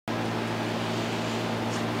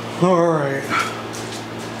Alright,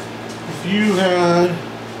 if you had,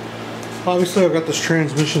 obviously I've got this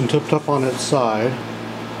transmission tipped up on its side,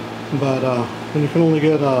 but when you can only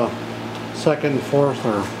get a second, fourth,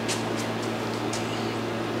 or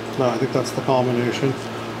no, I think that's the combination.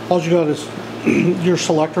 All you got is your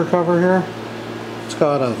selector cover here. It's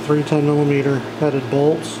got a 310mm headed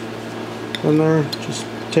bolts in there. Just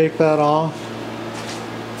take that off.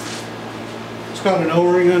 It's got an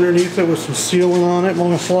O-ring underneath it with some sealant on it,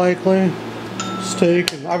 most likely. Just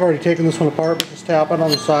take, and I've already taken this one apart, but just tap it on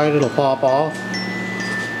the side, it'll pop off.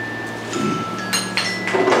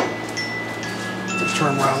 Let's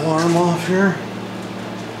turn my alarm off here.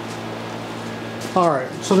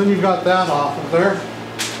 Alright, so then you've got that off of there.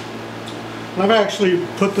 And I've actually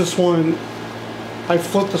put this one, I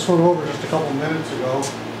flipped this one over just a couple minutes ago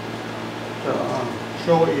to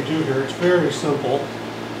show what you do here. It's very simple.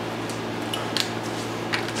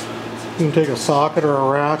 You can take a socket or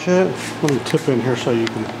a ratchet. Let me tip in here so you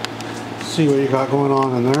can see what you got going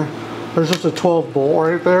on in there. There's just a 12 bolt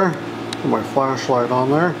right there. Put my flashlight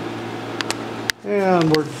on there.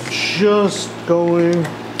 And we're just going,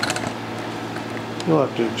 you'll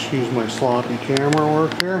have to excuse my sloppy camera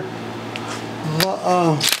work here.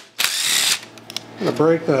 I'm going to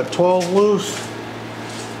break that 12 loose.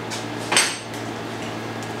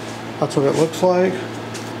 That's what it looks like.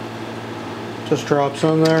 Just drops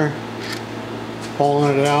in there.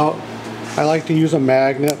 Pulling it out. I like to use a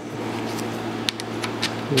magnet.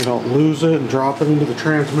 You don't lose it and drop it into the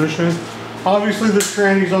transmission. Obviously this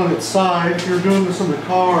tranny's on its side. If you're doing this in the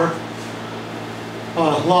car, a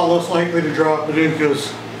lot less likely to drop it in,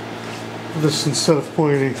 because this, instead of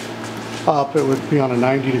pointing up, it would be on a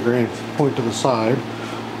 90-degree point to the side.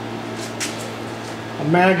 A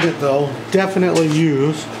magnet though, definitely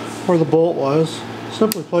use where the bolt was.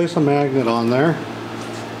 Simply place a magnet on there.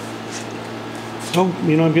 Oh,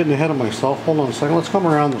 you know, I'm getting ahead of myself. Hold on a second. Let's come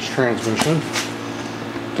around this transmission.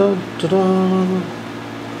 Dun, dun, dun.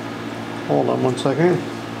 Hold on one second.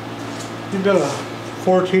 You've got a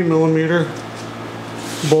 14mm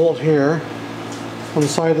bolt here on the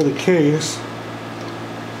side of the case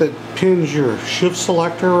that pins your shift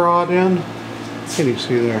selector rod in. Can you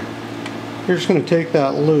see there? You're just going to take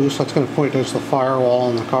that loose. That's going to point towards the firewall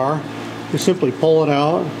in the car. You simply pull it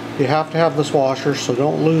out. You have to have this washer, so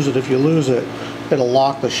don't lose it. If you lose it, it'll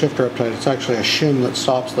lock the shifter up tight. It's actually a shim that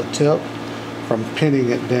stops the tip from pinning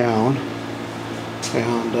it down.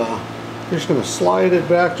 And you're just going to slide it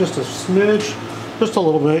back just a smidge, just a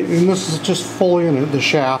little bit. And this is just fully in the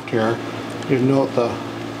shaft here. You note the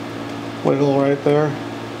wiggle right there.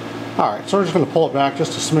 Alright, so we're just going to pull it back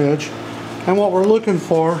just a smidge. And what we're looking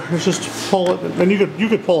for is just to pull it, and you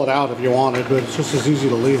could pull it out if you wanted, but it's just as easy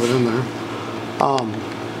to leave it in there.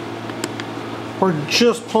 We're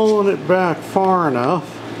just pulling it back far enough.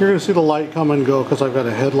 You're going to see the light come and go because I've got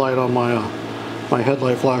a headlight on my my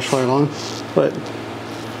headlight flashlight on. But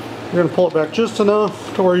you're going to pull it back just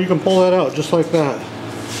enough to where you can pull that out just like that.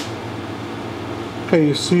 Okay,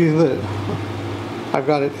 you see that I've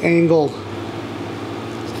got it angled.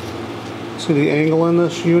 See the angle in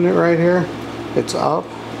this unit right here? It's up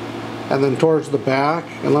and then towards the back.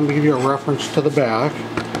 And let me give you a reference to the back.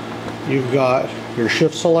 You've got your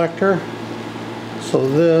shift selector. So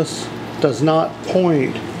this does not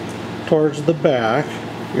point towards the back.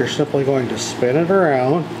 You're simply going to spin it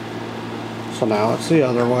around. So now it's the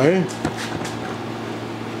other way.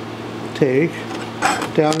 Take,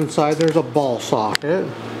 down inside there's a ball socket.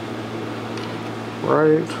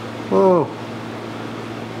 Right, oh.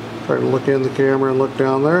 Try to look in the camera and look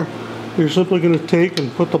down there. You're simply going to take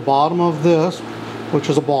and put the bottom of this, which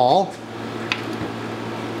is a ball,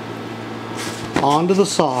 onto the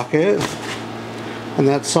socket. And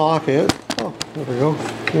that socket, oh, there we go,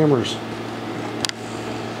 camera's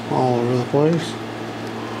all over the place.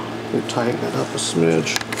 Let me tighten it up a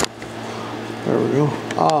smidge. There we go.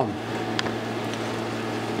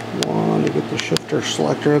 Want to get the shifter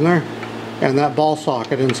selector in there. And that ball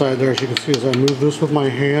socket inside there, as you can see as I move this with my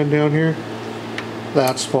hand down here,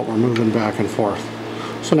 that's what we're moving back and forth.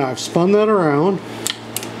 So now I've spun that around.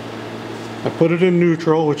 I put it in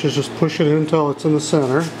neutral, which is just push it in until it's in the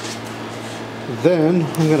center. Then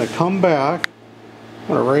I'm going to come back. I'm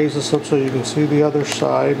going to raise this up so you can see the other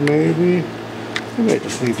side maybe. I may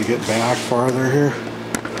just need to get back farther here.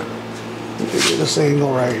 Maybe this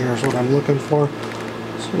angle right here is what I'm looking for.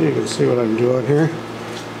 So you can see what I'm doing here.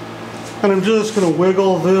 And I'm just going to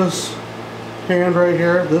wiggle this hand right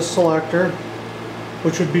here, this selector,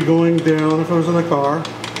 which would be going down if it was in the car.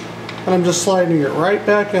 And I'm just sliding it right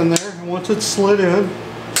back in there. And once it's slid in,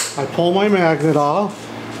 I pull my magnet off.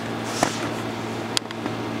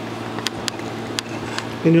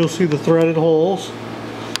 and you'll see the threaded holes.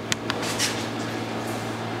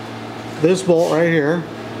 This bolt right here,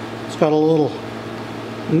 it's got a little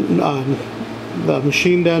the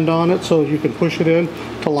machine dent on it, so you can push it in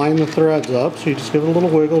to line the threads up. So you just give it a little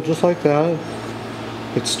wiggle just like that.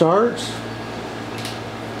 It starts.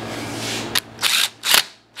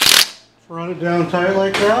 Run it down tight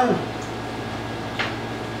like that.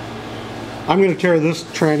 I'm going to tear this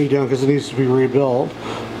tranny down because it needs to be rebuilt,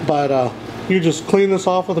 but you just clean this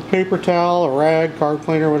off with a paper towel, a rag, card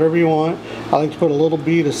cleaner, whatever you want. I like to put a little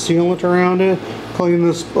bead of sealant around it, clean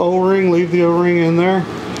this O-ring, leave the O-ring in there,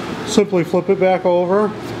 simply flip it back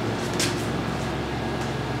over,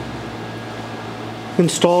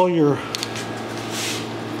 install your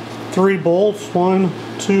 3 bolts, 1,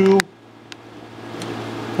 2,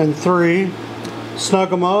 and 3, snug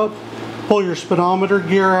them up, pull your speedometer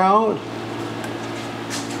gear out.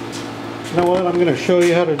 You know what, I'm going to show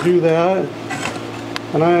you how to do that.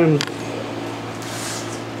 And I'm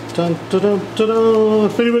dun, dun, dun, dun, dun.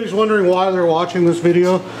 If anybody's wondering why they're watching this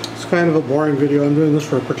video, it's kind of a boring video. I'm doing this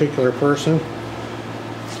for a particular person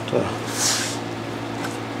to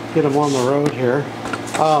get them on the road here.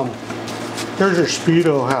 Here's your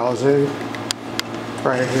speedo housing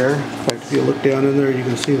right here. In fact, if you look down in there, you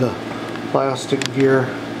can see the plastic gear.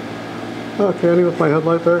 Oh, can I with my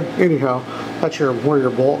headlight there? Anyhow, that's where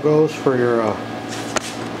your bolt goes for your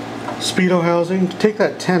speedo housing. Take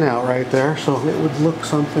that 10 out right there, so it would look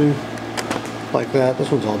something like that. This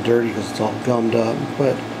one's all dirty because it's all gummed up,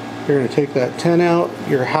 but you're going to take that 10 out,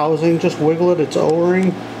 your housing, just wiggle it, it's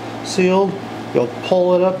O-ring sealed. You'll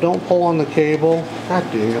pull it up, don't pull on the cable. God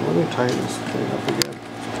dang it, let me tighten this thing up again.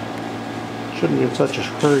 Shouldn't be in such a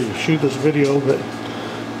hurry to shoot this video, but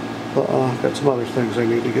I've got some other things I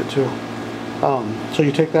need to get to. So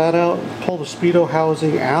you take that out, pull the speedo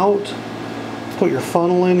housing out, put your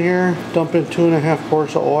funnel in here, dump in 2.5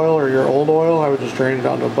 quarts of oil or your old oil. I would just drain it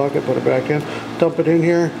out into a bucket, put it back in, dump it in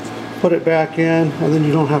here, put it back in, and then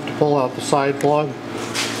you don't have to pull out the side plug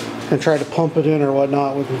and try to pump it in or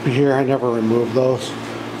whatnot with here. I never remove those.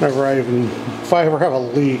 If I ever have a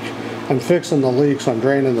leak, I'm fixing the leak, so I'm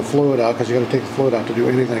draining the fluid out because you got to take the fluid out to do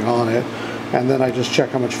anything on it. And then I just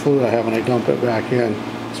check how much fluid I have and I dump it back in.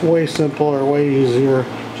 It's way simpler, way easier,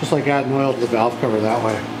 just like adding oil to the valve cover that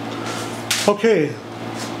way. Okay,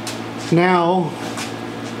 now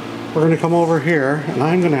we're going to come over here, and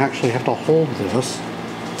I'm going to actually have to hold this.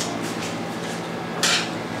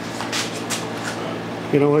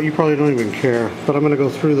 You know what, you probably don't even care, but I'm going to go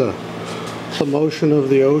through the motion of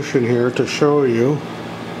the ocean here to show you,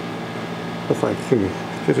 if I can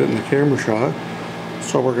get it in the camera shot.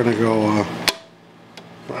 So we're going to go,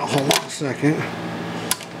 well, hold on a second.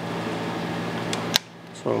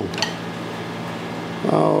 So,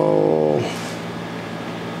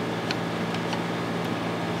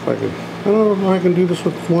 if I can, I don't know if I can do this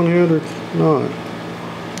with one hand or not.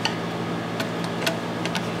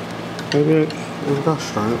 Maybe oh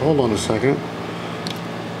gosh darn it, hold on a second.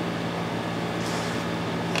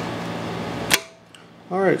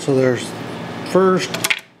 Alright, so there's first,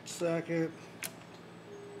 second,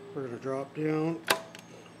 we're going to drop down.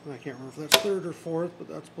 I can't remember if that's third or fourth, but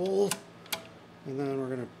that's both. And then we're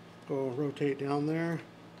going to go rotate down there.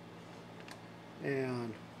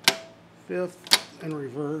 And fifth and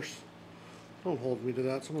reverse. Don't hold me to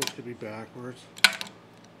that, some of it could be backwards.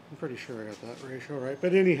 I'm pretty sure I got that ratio right.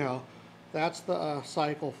 But anyhow, that's the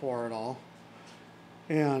cycle for it all.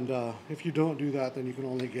 And if you don't do that, then you can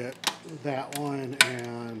only get that one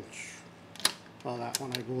and that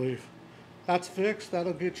one, I believe. That's fixed.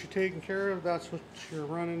 That'll get you taken care of. That's what you're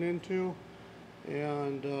running into.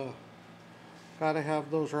 And got to have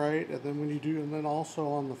those right. And then when you do, and then also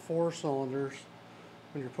on the 4 cylinders,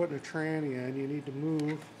 when you're putting a tranny in, you need to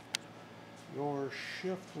move your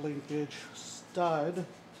shift linkage stud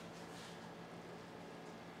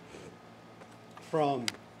from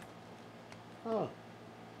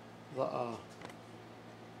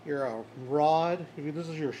your rod. This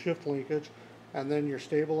is your shift linkage, and then your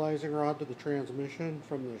stabilizing rod to the transmission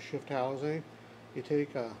from the shift housing. You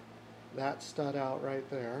take that stud out right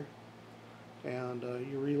there, and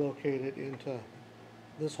you relocate it into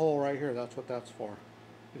this hole right here. That's what that's for.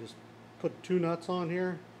 You just put 2 nuts on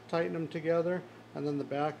here, tighten them together, and then the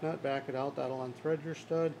back nut, back it out. That'll unthread your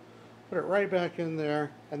stud. Put it right back in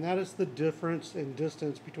there, and that is the difference in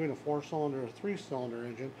distance between a 4-cylinder and a 3-cylinder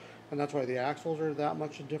engine, and that's why the axles are that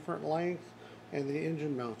much a different length, and the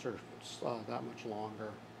engine mounts are that much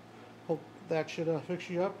longer. Hope that should fix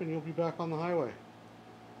you up, and you'll be back on the highway.